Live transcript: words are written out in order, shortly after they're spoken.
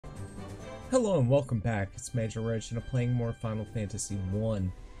Hello and welcome back. It's Major Reg and I'm playing more Final Fantasy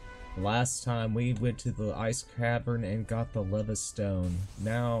 1. Last time we went to the ice cavern and got the levistone.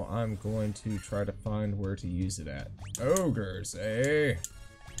 Now I'm going to try to find where to use it at. Ogres, eh?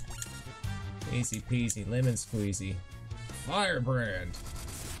 Easy peasy, lemon squeezy. Firebrand!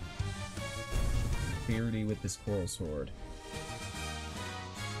 Beardy with his coral sword.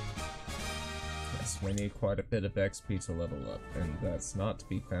 Yes, we need quite a bit of XP to level up, and that's not to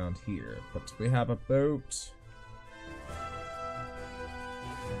be found here. But we have a boat.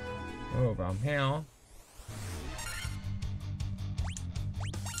 Over here.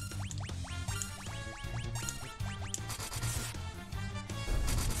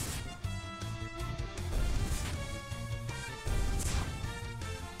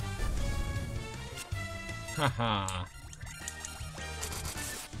 Haha.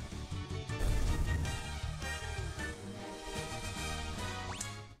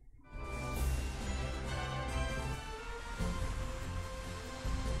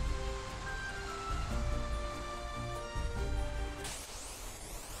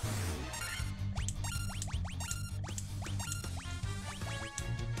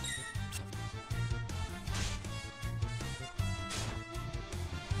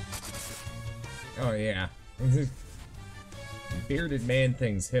 Oh yeah. Bearded man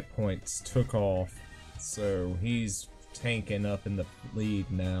thing's hit points took off, so he's tanking up in the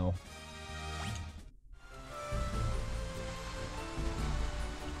lead now.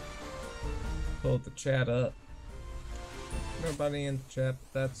 Pulled the chat up. Nobody in the chat,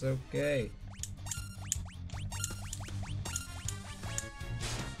 but that's okay.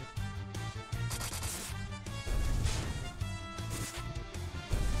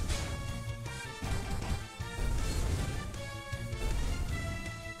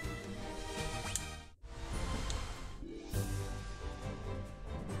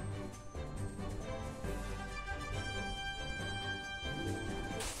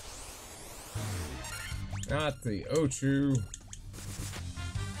 Not the Ocho.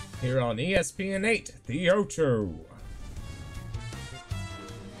 Here on ESPN 8, the Ocho.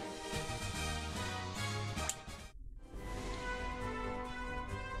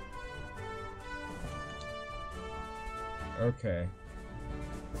 Okay.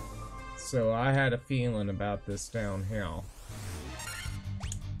 So I had a feeling about this downhill.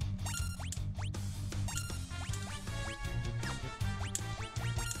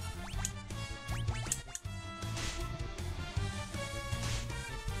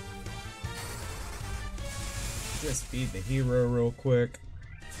 Just feed the hero real quick.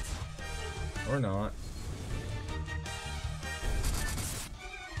 Or not.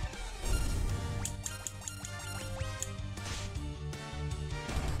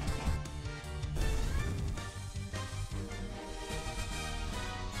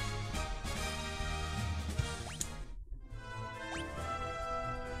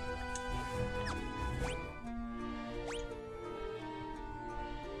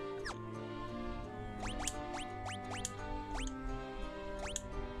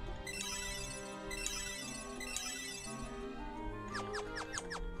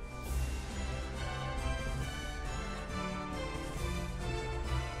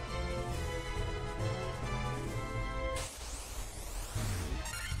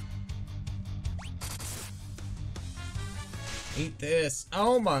 Eat this.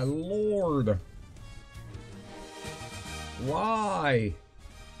 Oh my lord. Why?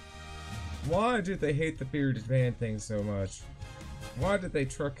 Why did they hate the bearded man thing so much? Why did they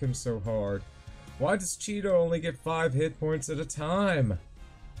truck him so hard? Why does Cheeto only get 5 hit points at a time?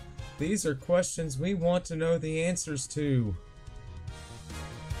 These are questions we want to know the answers to.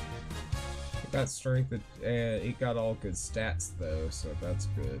 He got strength and he got all good stats though, so that's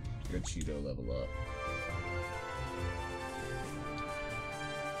good. Good Cheeto level up.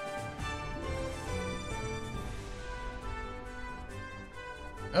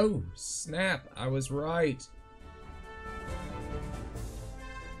 Oh, snap! I was right.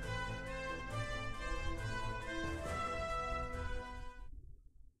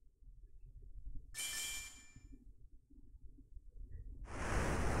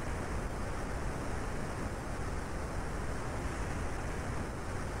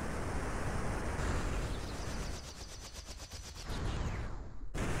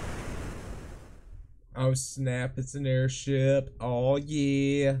 Oh snap, it's an airship. Oh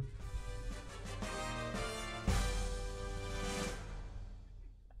yeah.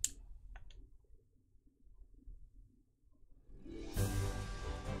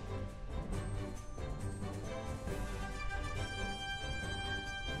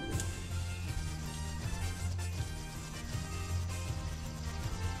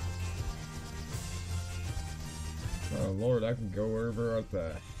 Oh lord, I can go wherever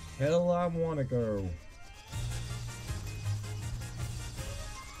the hell I want to go.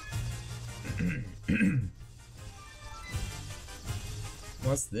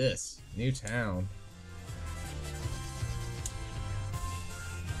 What's this? New town.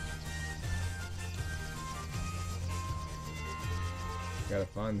 Gotta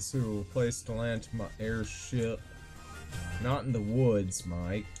find a suitable place to land my airship. Not in the woods,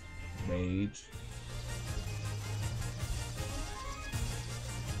 Mike. Mage.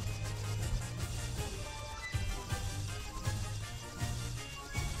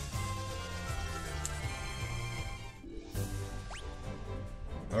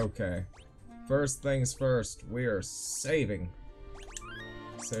 Okay. First things first, we are saving.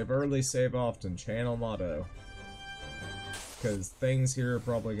 Save early, save often. Channel motto. Because things here are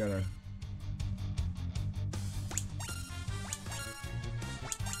probably gonna...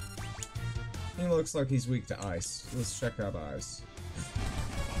 He looks like he's weak to ice. Let's check out ice.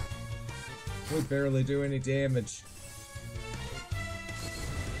 We barely do any damage.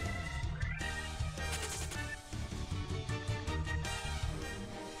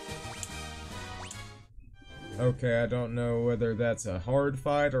 Okay, I don't know whether that's a hard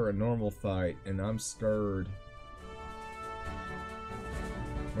fight or a normal fight, and I'm scared.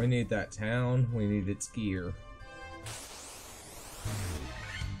 We need that town, we need its gear.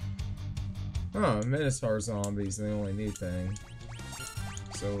 Oh, Minotaur zombies, the only new thing.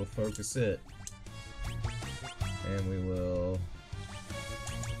 So we'll focus it. And we will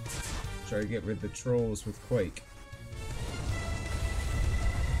try to get rid of the trolls with Quake.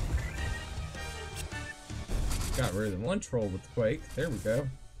 Got rid of one troll with Quake. There we go.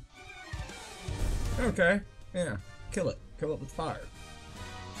 Okay. Yeah. Kill it. Kill it with fire.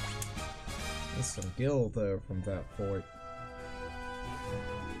 There's some gil though from that point.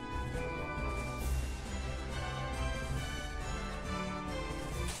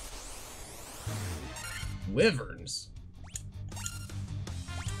 Wyverns.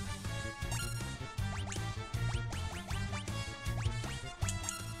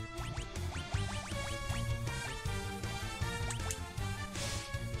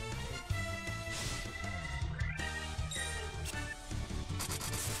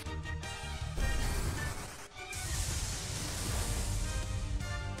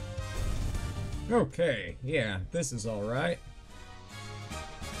 Okay, yeah, this is alright.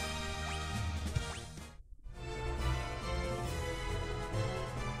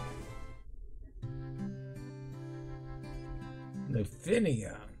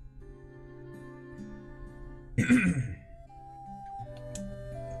 Levinia.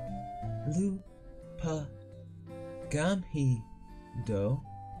 Lupa Gamhi Do.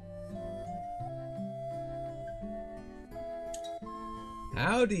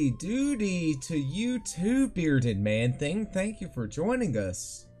 Howdy doody to you too, bearded man thing. Thank you for joining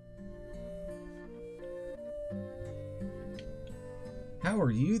us. How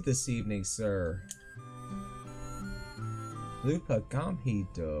are you this evening, sir? Lupa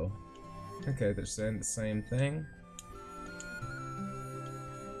Gamhido. Okay, they're saying the same thing.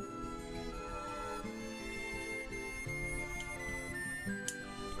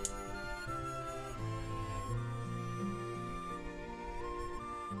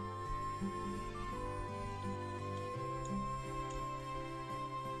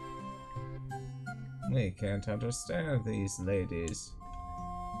 We can't understand these ladies.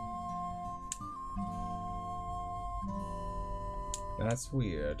 That's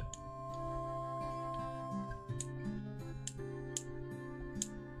weird.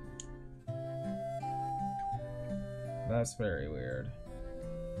 That's very weird.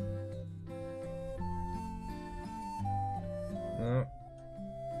 Oh.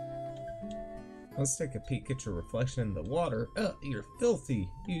 Let's take a peek at your reflection in the water. Oh, you're filthy.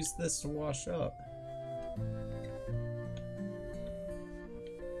 Use this to wash up.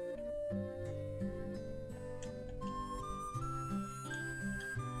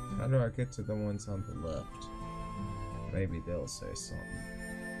 How do I get to the ones on the left? Maybe they'll say something.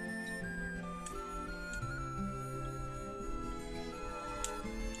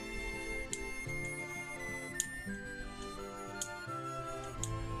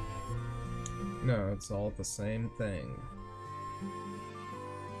 No, it's all the same thing.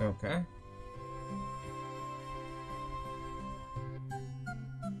 Okay.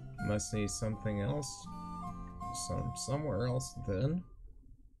 Must need something else. Somewhere else then.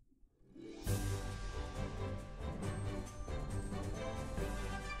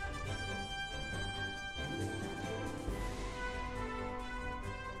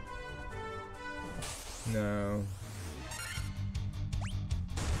 No.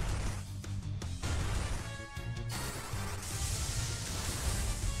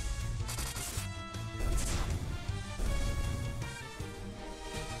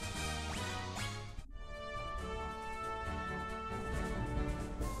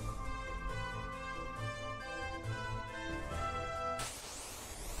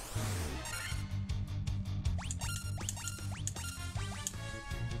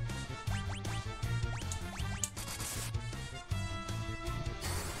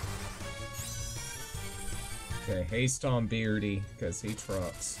 Okay, haste on Beardy, because he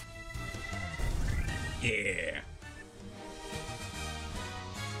trucks. Yeah!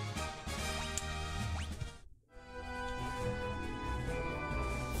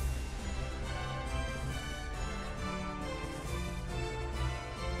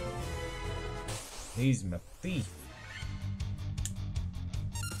 He's my thief.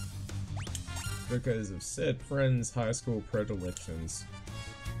 Because of said friend's high school predilections.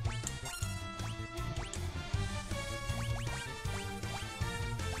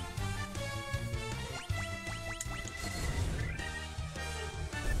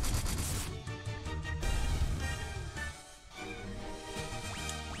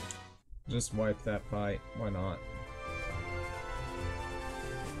 Just wipe that fight, why not?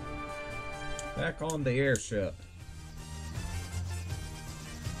 Back on the airship.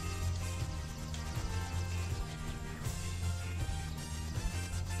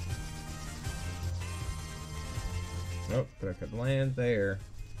 Nope, but I could land there.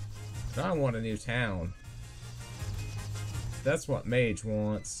 But I want a new town. That's what Mage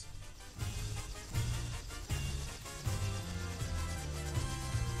wants.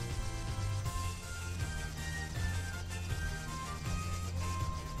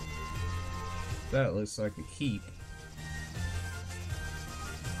 That looks like a keep.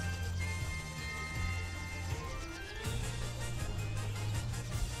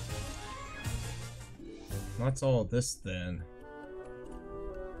 What's all this then?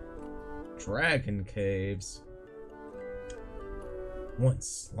 Dragon caves.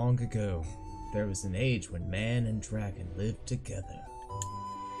 Once, long ago, there was an age when man and dragon lived together.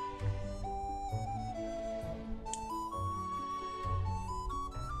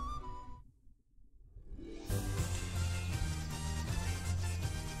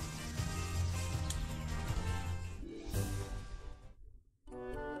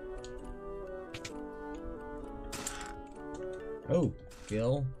 Oh,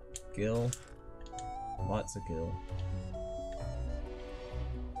 Gil, lots of Gil.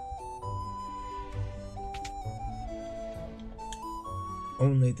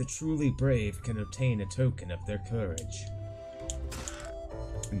 Only the truly brave can obtain a token of their courage.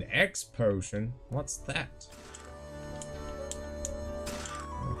 An X potion? What's that?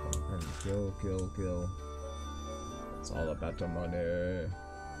 Gil. It's all about the money.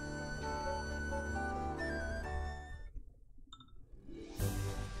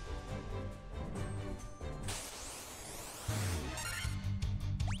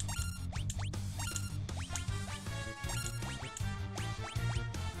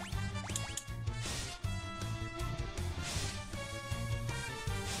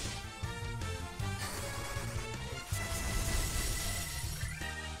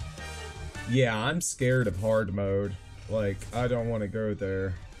 Yeah, I'm scared of hard mode. Like, I don't want to go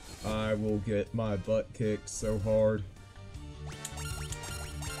there. I will get my butt kicked so hard.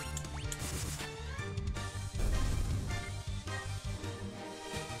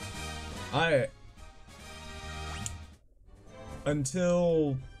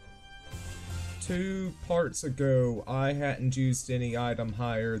 Until 2 parts ago, I hadn't used any item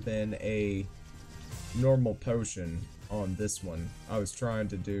higher than a normal potion on this one. I was trying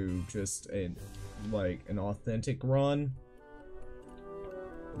to do just an authentic run,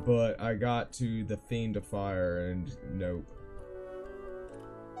 but I got to the Fiend of Fire and nope.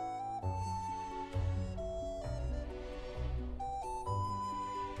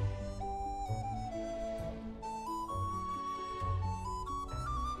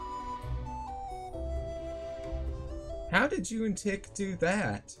 How did you and Tick do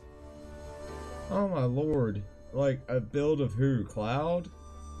that? Oh my lord. Like, a build of who? Cloud?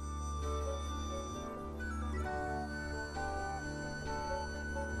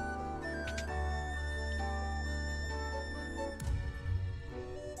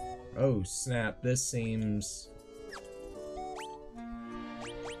 Oh snap, this seems...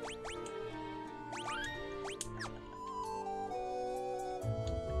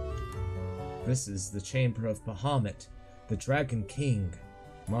 This is the Chamber of Bahamut, the Dragon King.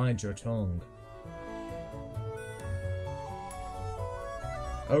 Mind your tongue.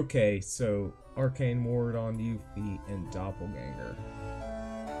 Okay, so Arcane Ward on Yuffie and Doppelganger.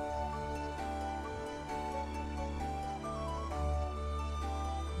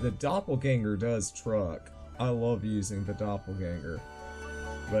 The Doppelganger does truck. I love using the Doppelganger.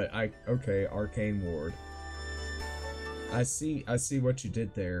 But okay, Arcane Ward. I see what you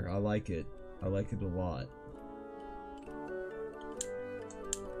did there. I like it. I like it a lot.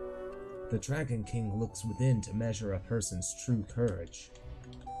 The Dragon King looks within to measure a person's true courage.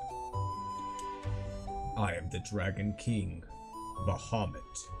 I am the Dragon King, Bahamut.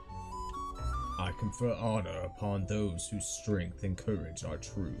 I confer honor upon those whose strength and courage are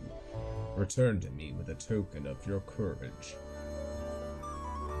true. Return to me with a token of your courage.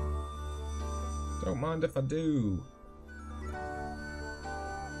 Don't mind if I do.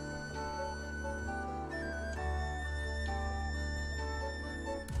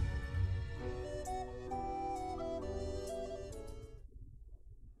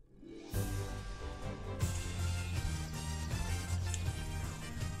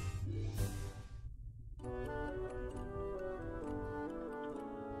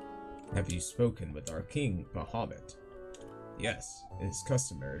 Have you spoken with our king, Bahamut? Yes, it is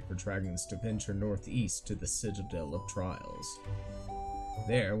customary for dragons to venture northeast to the Citadel of Trials.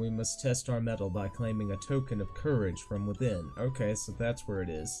 There, we must test our mettle by claiming a token of courage from within. Okay, so that's where it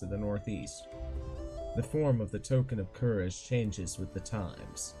is, to the northeast. The form of the token of courage changes with the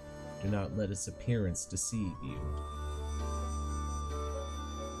times. Do not let its appearance deceive you.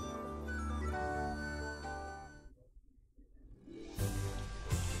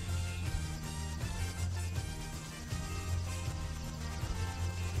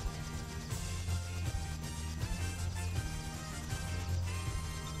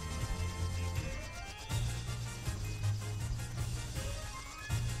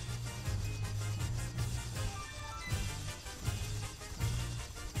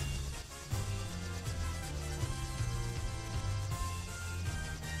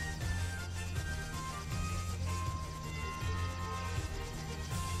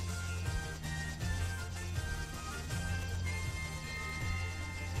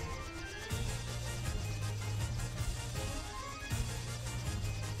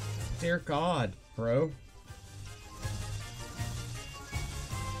 Dear God, bro.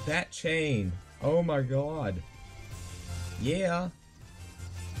 That chain. Oh my God. Yeah.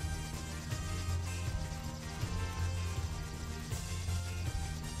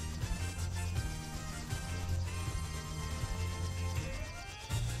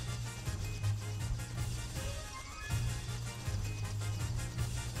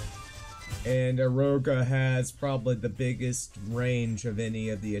 And Aroga has probably the biggest range of any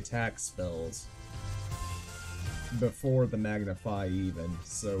of the attack spells. Before the Magnify even.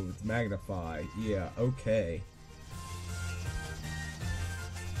 So with Magnify, yeah, okay.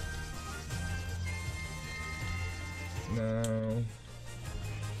 No.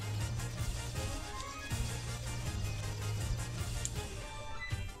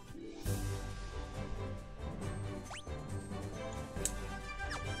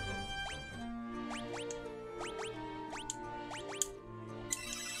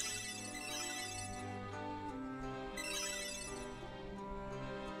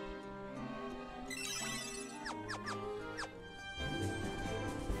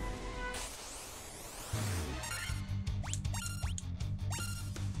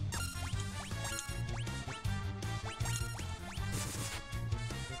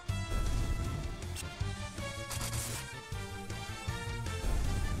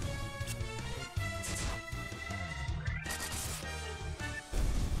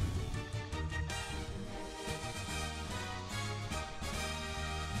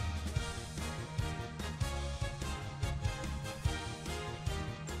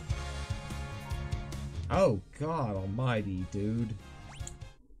 Oh, God almighty, dude.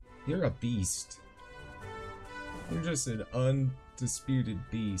 You're a beast. You're just an undisputed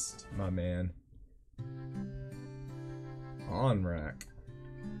beast, my man. On rack.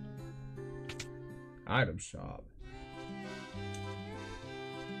 Item shop.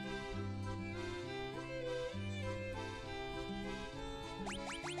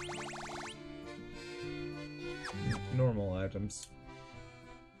 Normal items.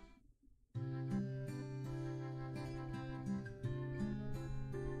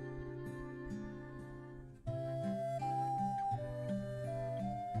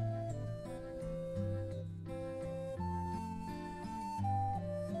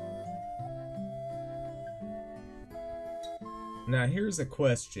 Now here's a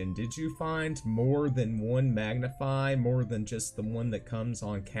question. Did you find more than one Magnify, more than just the one that comes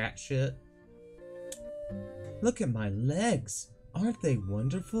on cat shit? Look at my legs. Aren't they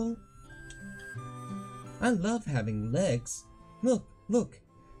wonderful? I love having legs. Look, look.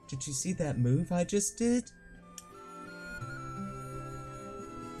 Did you see that move I just did?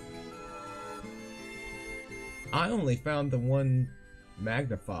 I only found the one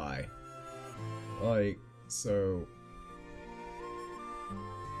Magnify. Like, so...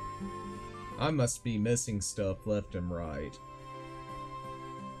 I must be missing stuff left and right.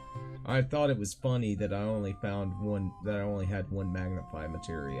 I thought it was funny that I only found one, that I only had one Magnify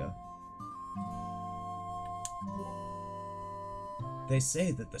materia. They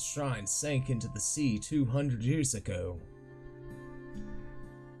say that the shrine sank into the sea 200 years ago.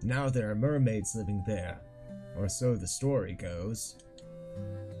 Now there are mermaids living there, or so the story goes.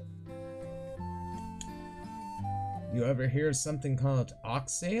 You ever hear of something called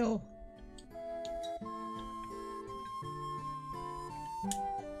oxale?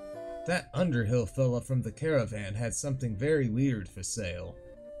 That Underhill fella from the caravan had something very weird for sale.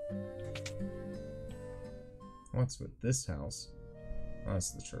 What's with this house? Oh,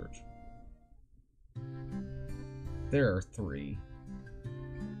 it's the church. There are 3.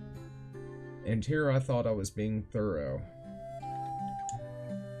 And here I thought I was being thorough.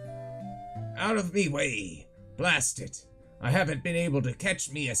 Out of me way! Blast it! I haven't been able to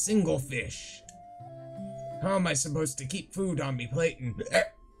catch me a single fish. How am I supposed to keep food on me plate and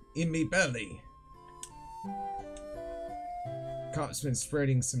in me belly? Cop's been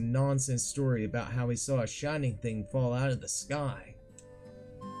spreading some nonsense story about how he saw a shining thing fall out of the sky.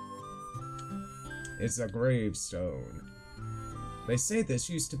 It's a gravestone. They say this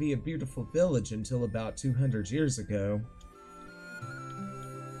used to be a beautiful village until about 200 years ago.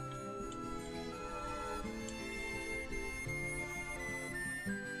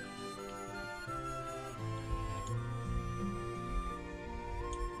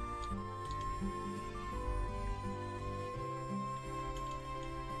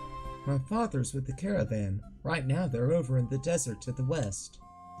 My father's with the caravan. Right now they're over in the desert to the west.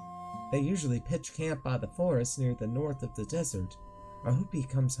 They usually pitch camp by the forest near the north of the desert. I hope he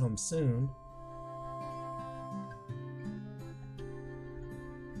comes home soon.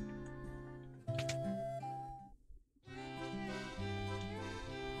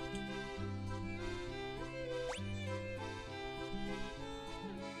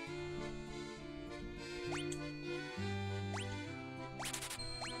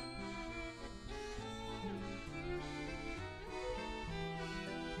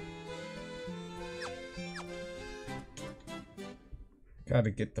 Gotta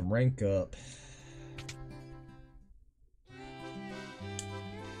get the rank up.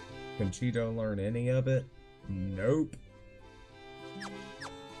 Can Cheeto learn any of it? Nope.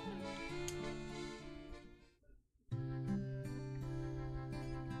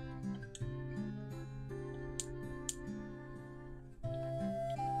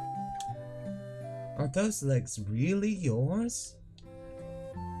 Are those legs really yours?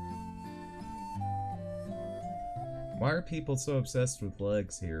 Why are people so obsessed with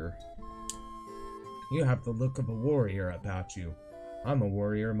legs here? You have the look of a warrior about you. I'm a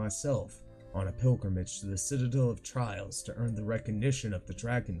warrior myself, on a pilgrimage to the Citadel of Trials to earn the recognition of the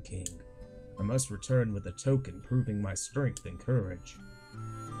Dragon King. I must return with a token proving my strength and courage.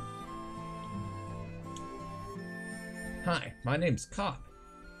 Hi, my name's Cop.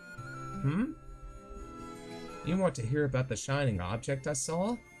 You want to hear about the shining object I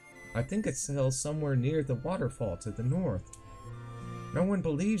saw? I think it sails somewhere near the waterfall to the north. No one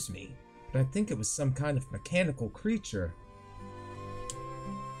believes me, but I think it was some kind of mechanical creature.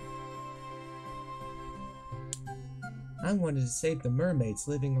 I wanted to save the mermaids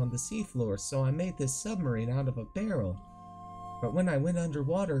living on the seafloor, so I made this submarine out of a barrel. But when I went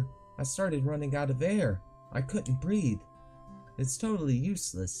underwater, I started running out of air. I couldn't breathe. It's totally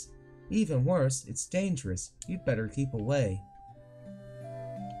useless. Even worse, it's dangerous. You'd better keep away.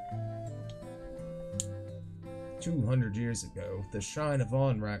 200 years ago, the shrine of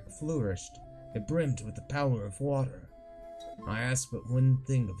Onrak flourished. It brimmed with the power of water. I ask but one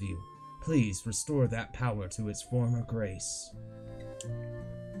thing of you. Please restore that power to its former grace.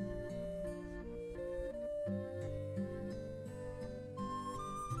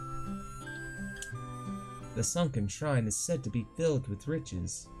 The sunken shrine is said to be filled with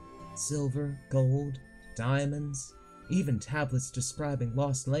riches. Silver, gold, diamonds, even tablets describing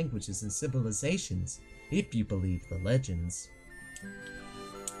lost languages and civilizations, if you believe the legends.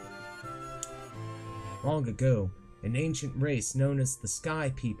 Long ago, an ancient race known as the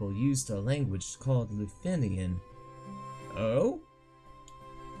Sky People used a language called Lufinian. Oh?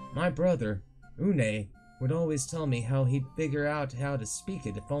 My brother, Une, would always tell me how he'd figure out how to speak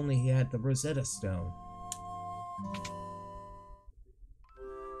it if only he had the Rosetta Stone.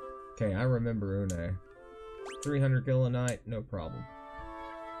 Okay, I remember Une. 300 gil a night, no problem.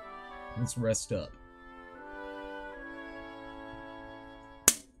 Let's rest up.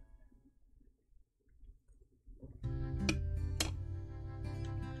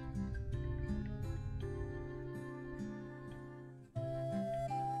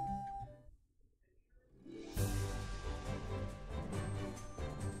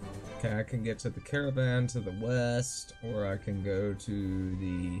 Okay, I can get to the caravan to the west, or I can go to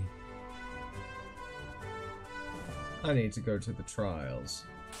the I need to go to the trials.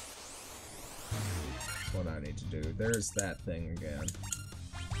 What I need to do. There's that thing again.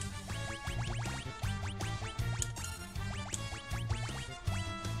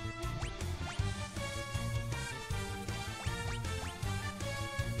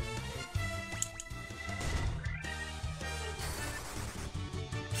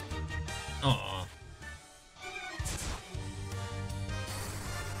 Aw.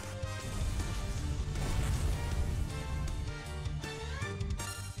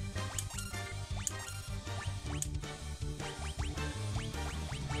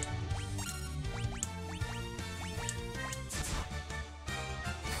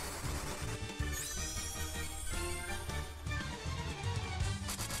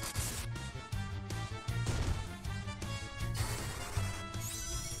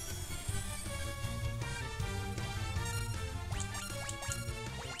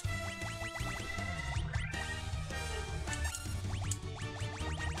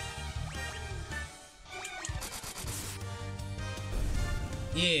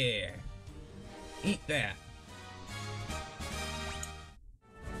 Yeah. Eat that.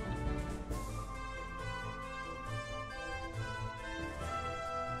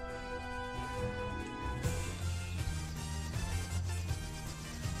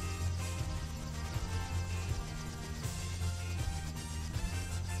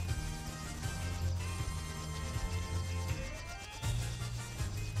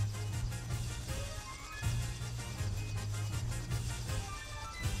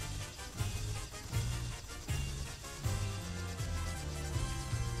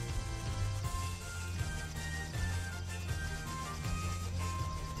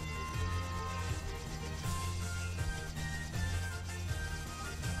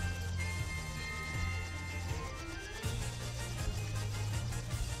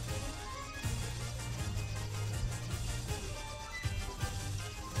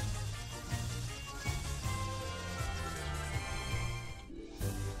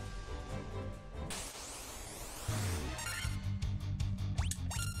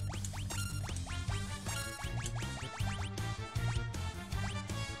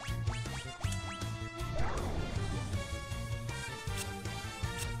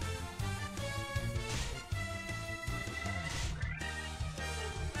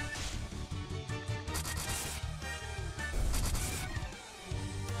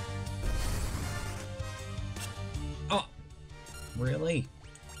 Oh, really?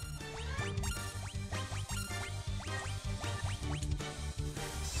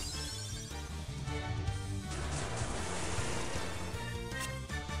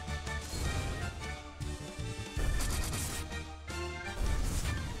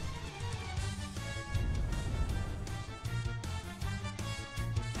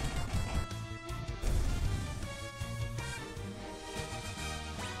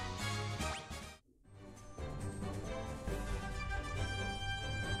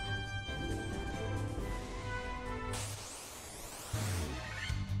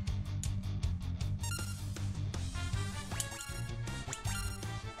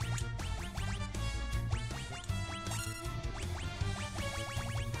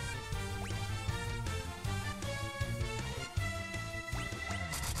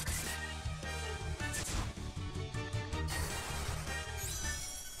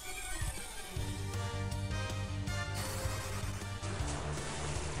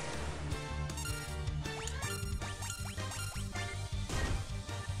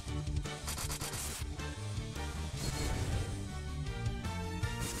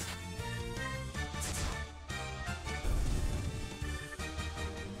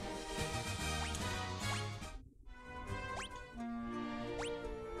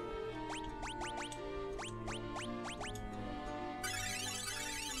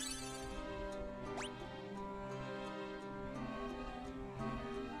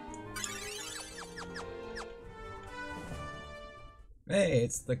 Hey,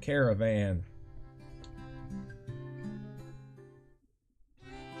 it's the caravan.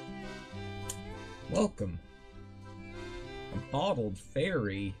 Welcome. A bottled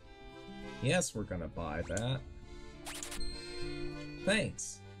fairy. Yes, we're gonna buy that.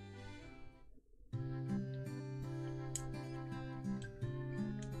 Thanks.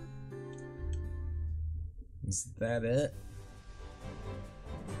 Is that it?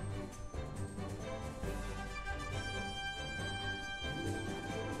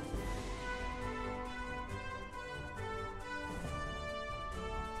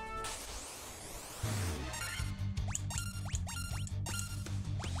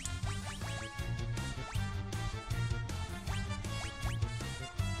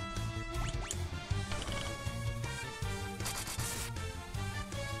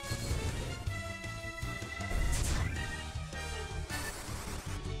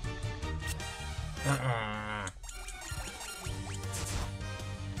 Ah.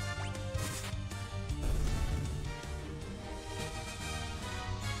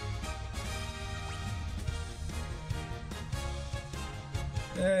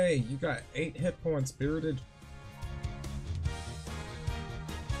 Hey, you got 8 hit points, Spirited.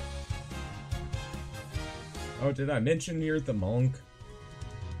 Oh, did I mention you're the monk?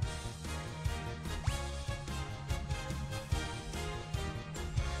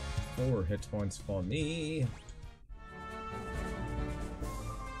 Four hit points for me.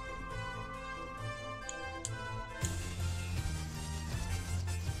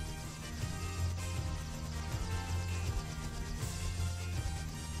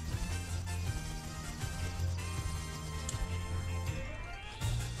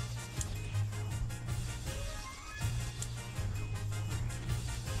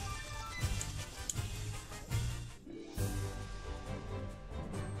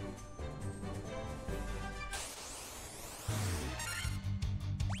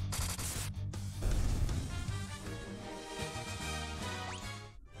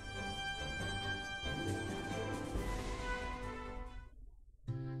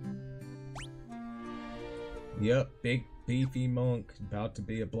 Yep, big beefy monk, about to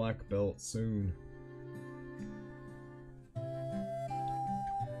be a black belt soon.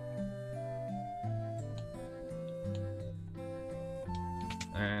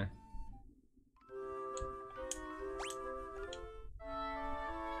 Ah.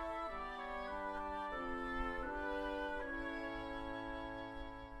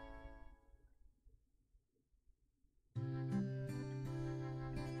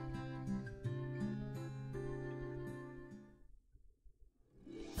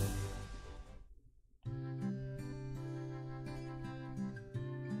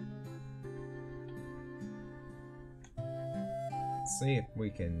 See if we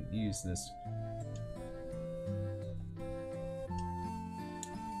can use this.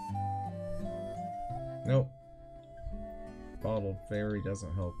 Nope. Bottled fairy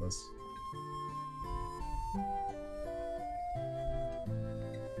doesn't help us.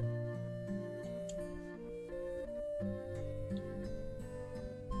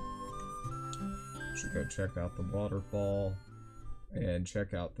 Should go check out the waterfall and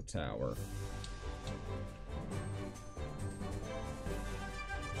check out the tower.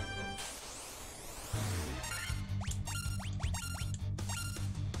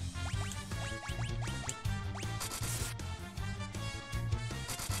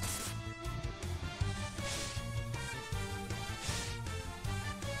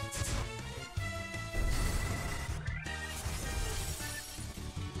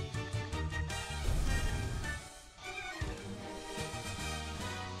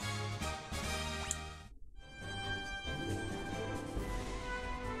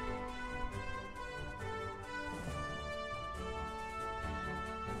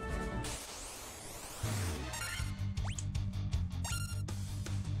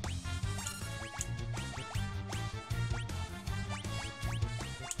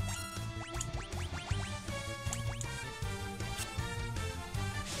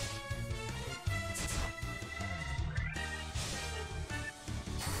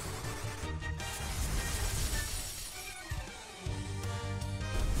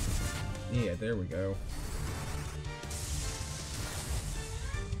 Yeah, there we go.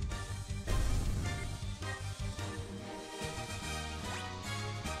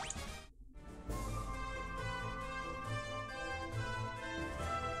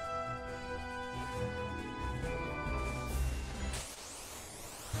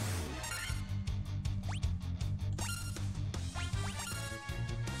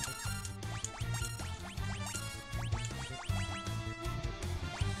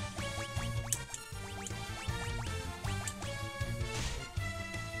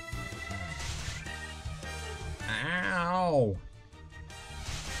 Ow!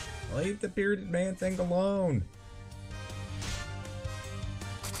 Leave the bearded man thing alone.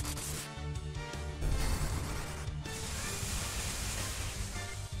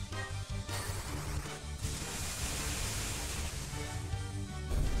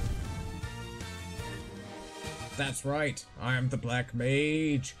 That's right, I am the Black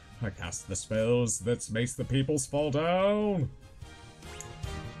Mage. I cast the spells that makes the peoples fall down.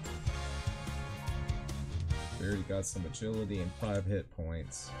 We already got some agility and 5 hit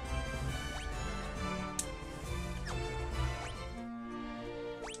points.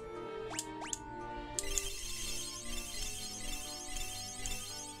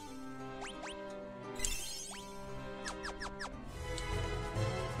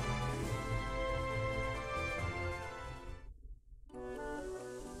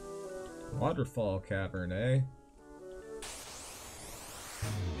 Waterfall cavern, eh?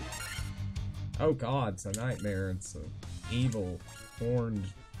 Oh god, it's a nightmare. It's an evil, horned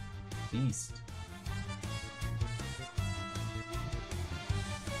beast.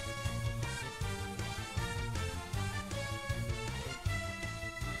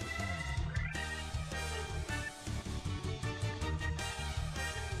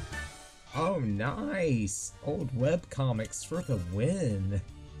 Oh, nice! Old webcomics for the win!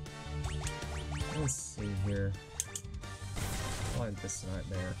 Let's see here. Find this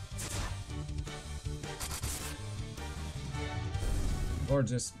nightmare. Or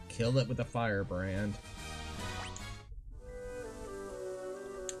just kill it with a firebrand.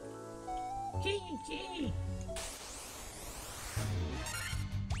 Gee.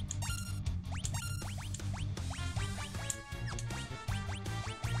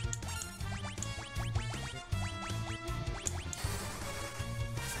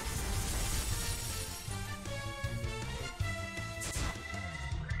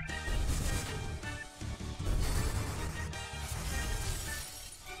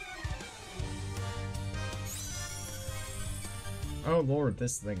 Oh lord,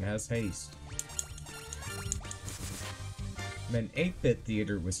 this thing has haste. Man, 8-bit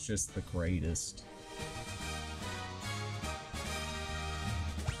theater was just the greatest.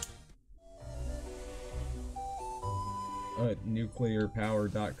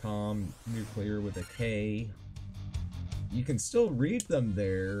 Nuclearpower.com, nuclear with a K. You can still read them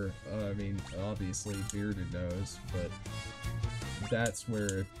there. I mean, obviously, Bearded knows, but that's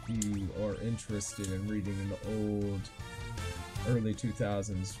where if you are interested in reading the old early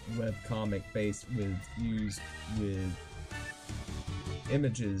 2000s webcomic based used with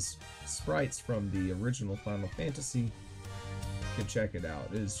images, sprites from the original Final Fantasy, you can check it out.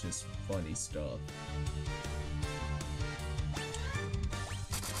 It's just funny stuff.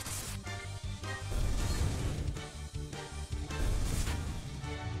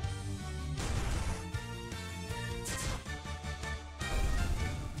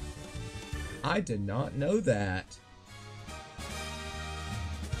 I did not know that.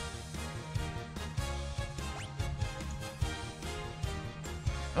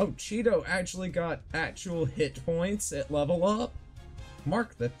 Oh, Cheeto actually got actual hit points at level up?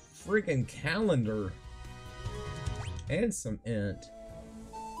 Mark the friggin' calendar. And some int.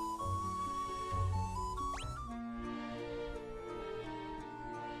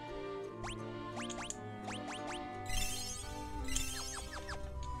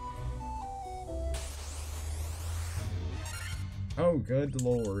 Oh, good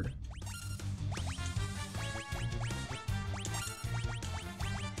lord.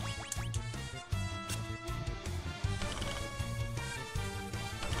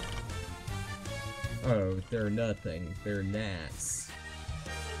 Oh, they're nothing. They're gnats.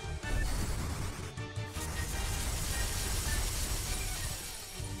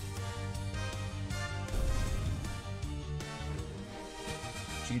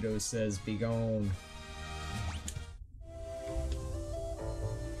 Cheeto says, be gone.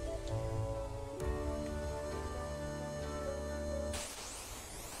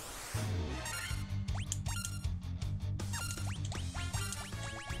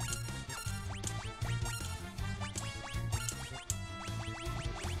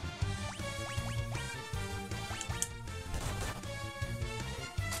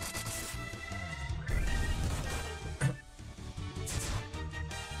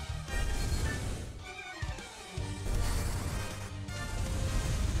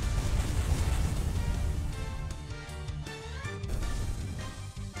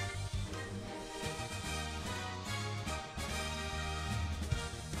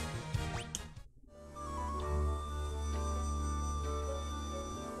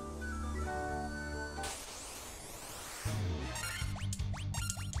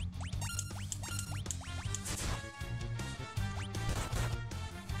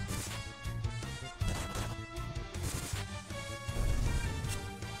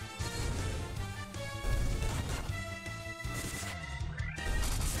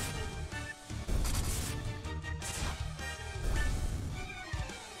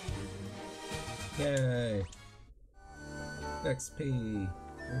 Yay! XP,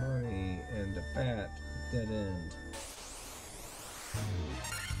 money, and a fat dead end.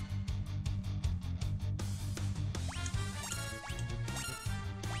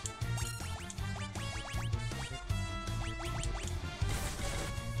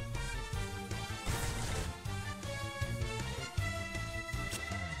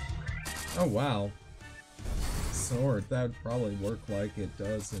 Oh wow. Sword, that would probably work like it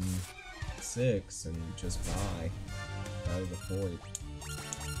does in 6 and just buy out of the void.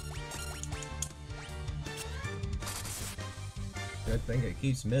 Good thing it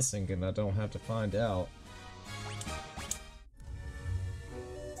keeps missing and I don't have to find out.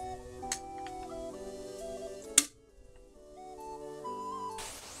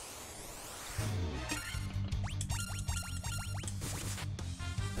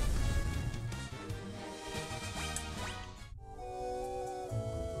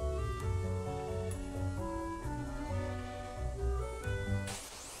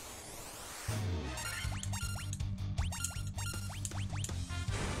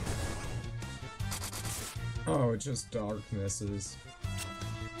 Oh, it's just dark misses.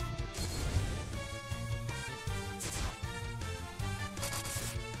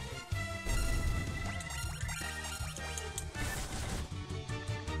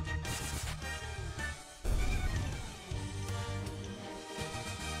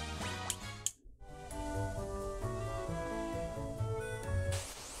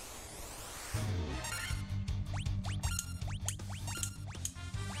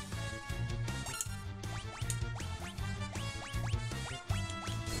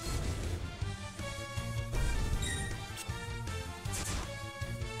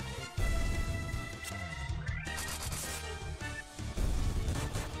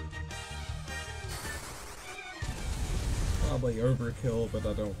 Probably overkill, but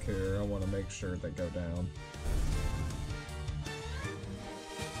I don't care. I want to make sure they go down.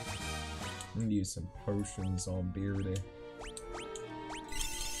 I'm gonna use some potions on Beardy.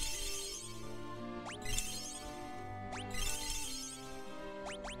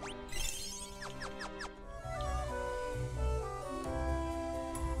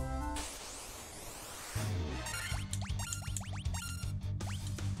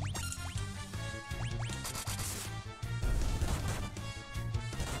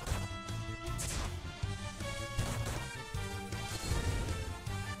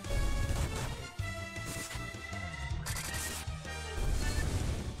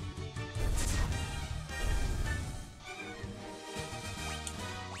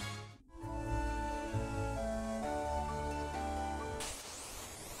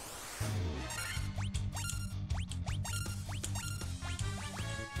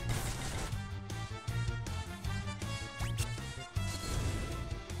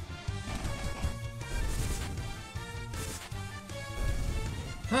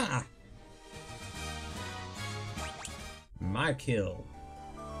 Ha! My kill.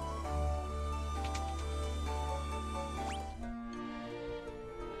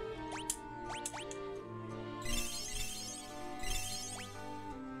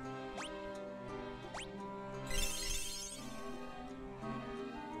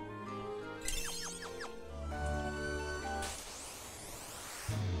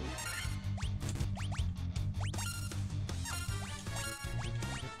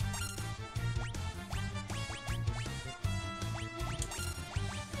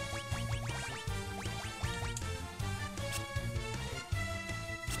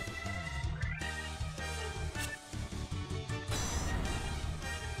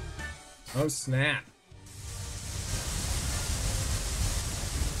 Oh snap.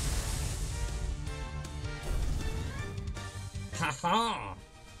 Haha.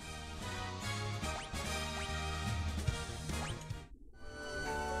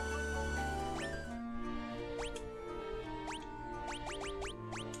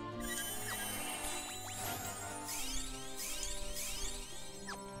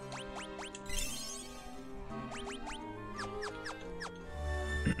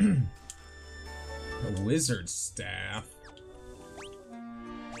 A wizard staff.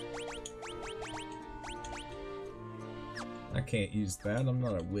 I can't use that. I'm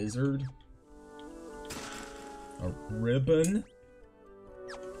not a wizard. A ribbon.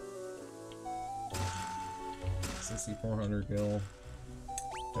 6400 gil.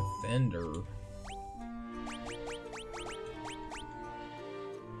 Defender.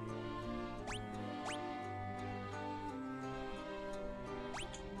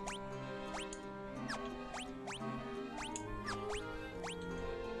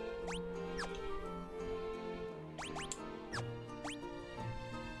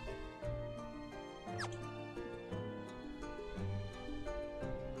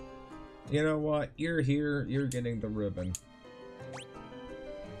 You know what? You're here. You're getting the ribbon.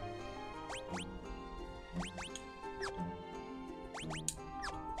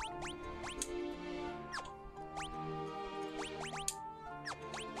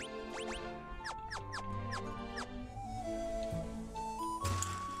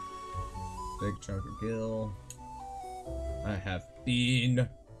 Big chunk of gil. I have been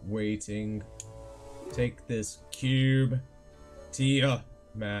waiting. Take this cube. Tia,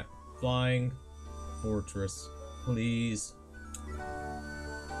 Matt. Flying fortress, please.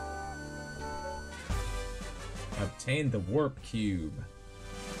 Obtain the warp cube.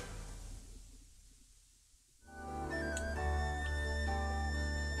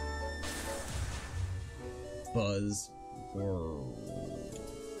 Buzz World.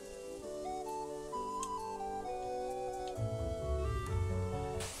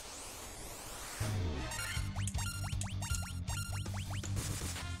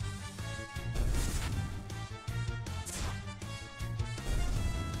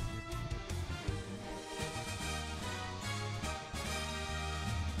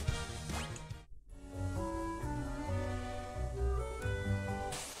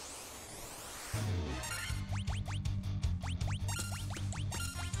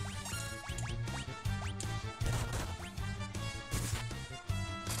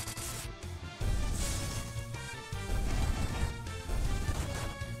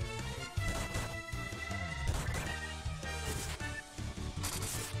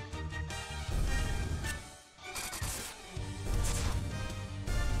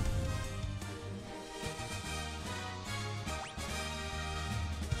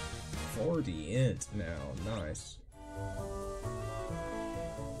 Already int now, nice.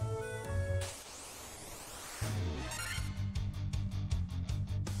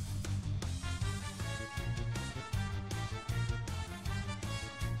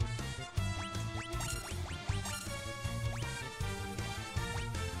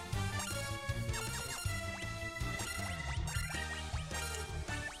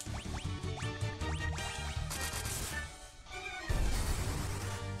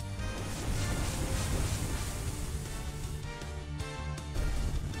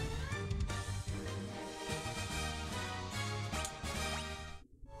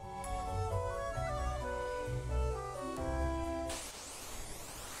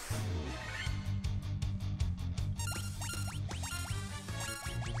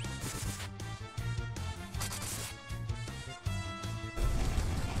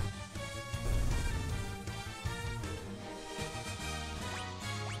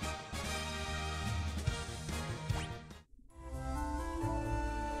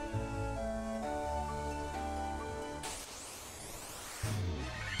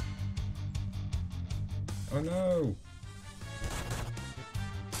 Oh no!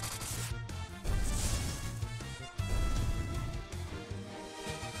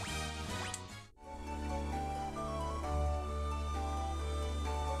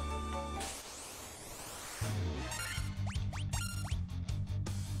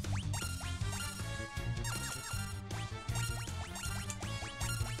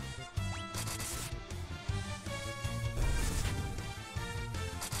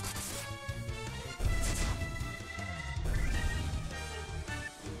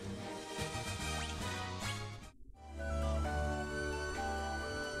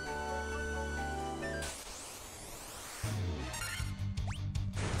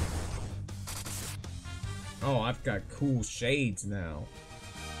 Oh, I've got cool shades now.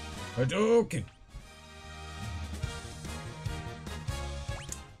 Hadouken!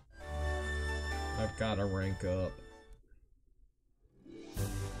 I've got to rank up.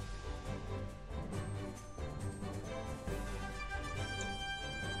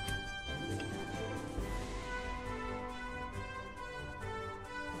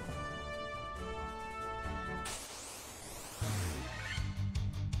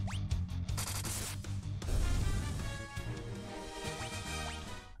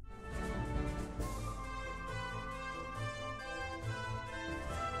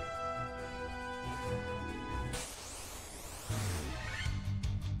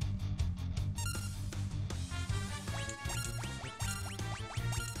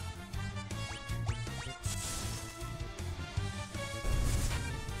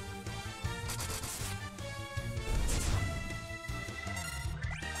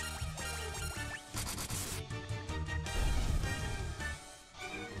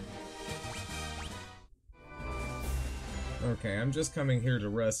 Okay, I'm just coming here to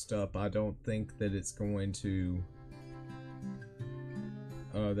rest up. I don't think that it's going to...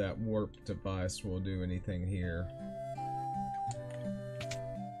 that warp device will do anything here.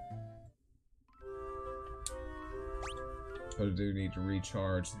 But I do need to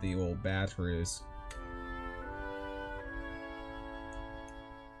recharge the old batteries.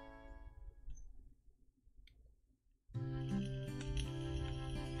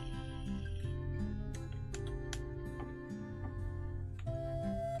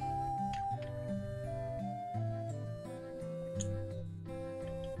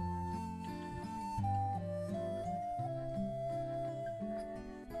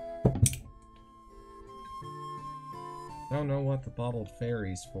 don't know what the bottled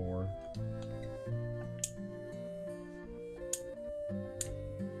fairy's for.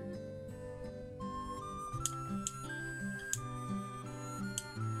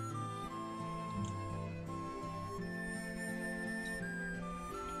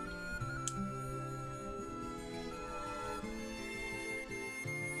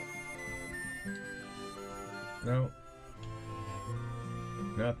 No.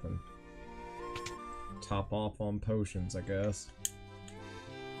 Nothing. Top off on potions, I guess.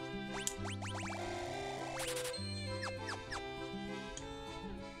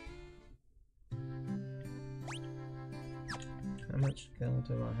 How much gel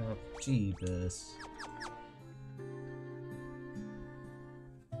do I have? Jeebus.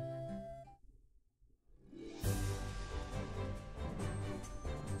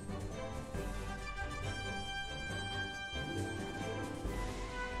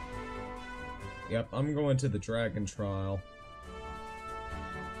 Yep, I'm going to the dragon trial.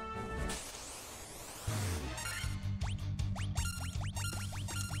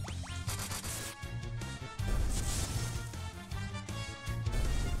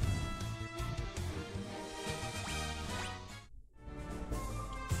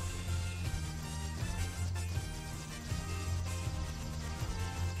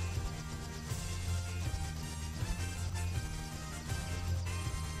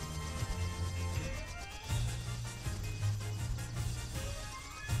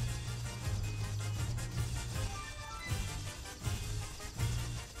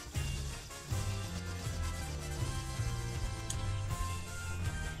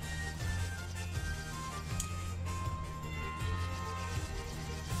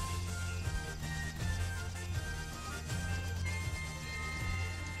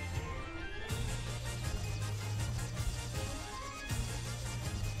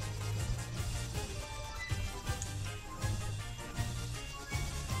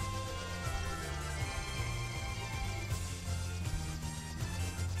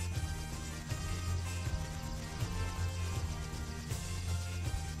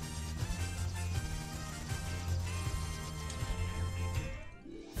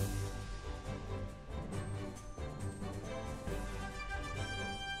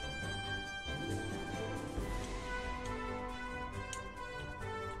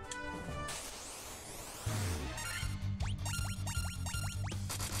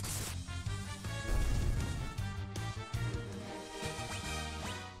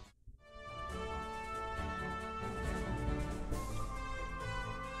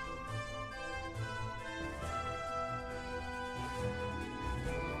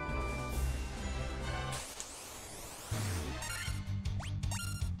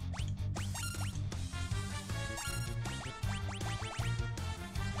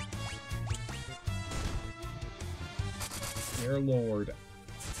 Dear Lord.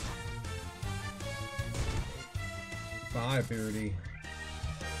 Bye, Booty.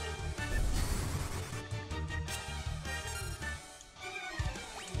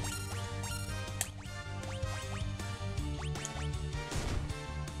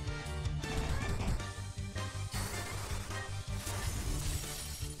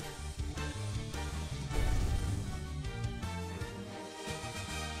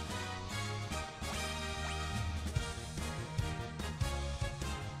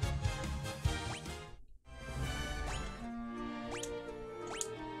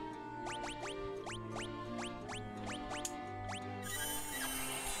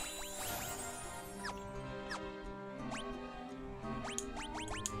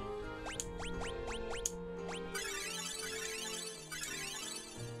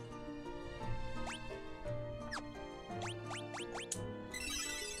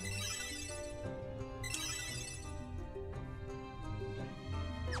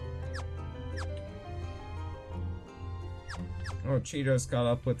 Oh, Cheeto's got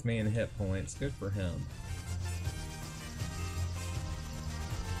up with me in hit points. Good for him.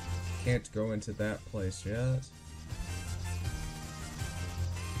 Can't go into that place yet.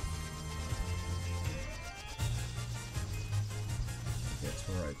 Gets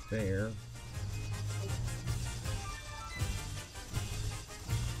right there.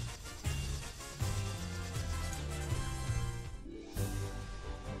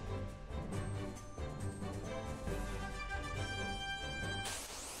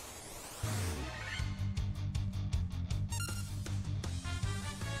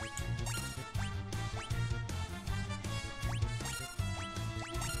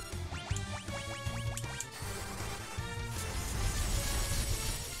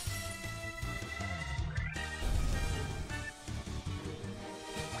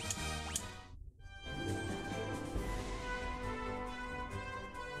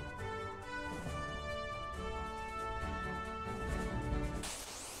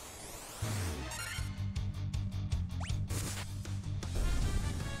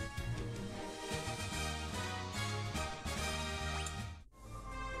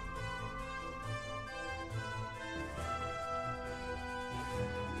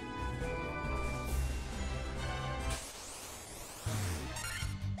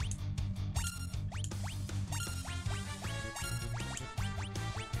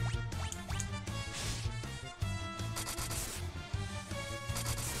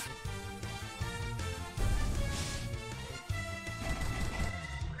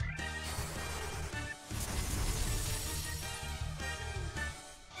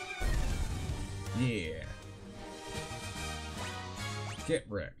 Yeah. Get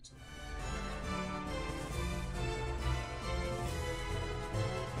wrecked.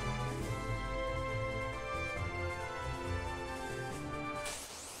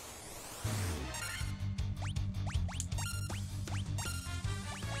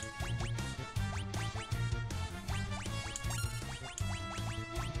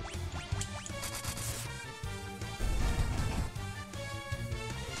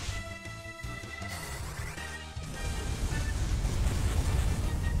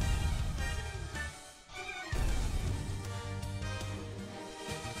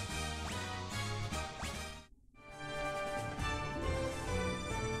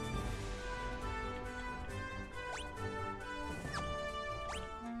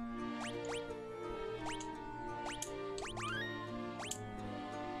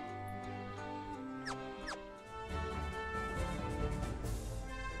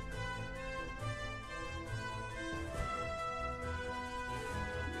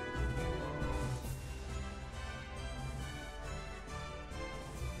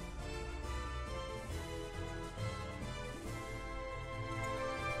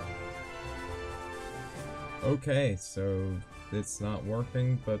 Okay, so it's not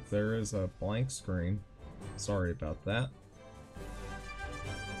working, but there is a blank screen. Sorry about that.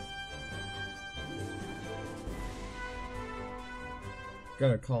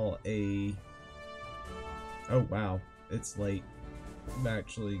 Gonna call a... Oh wow, it's late. I'm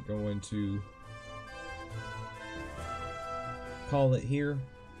actually going to call it here.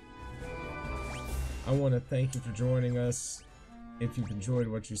 I want to thank you for joining us. If you've enjoyed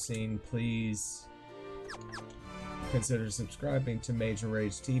what you've seen, please consider subscribing to Major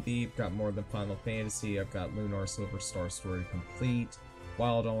Rage TV. I've got more than Final Fantasy. I've got Lunar Silver Star Story Complete,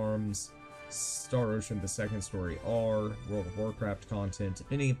 Wild Arms, Star Ocean The Second Story R, World of Warcraft content.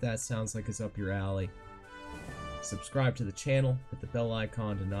 If any of that sounds like it's up your alley, subscribe to the channel, hit the bell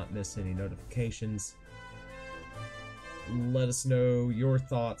icon to not miss any notifications. Let us know your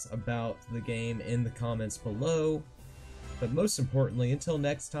thoughts about the game in the comments below. But most importantly, until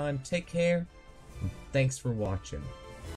next time, take care. Thanks for watching.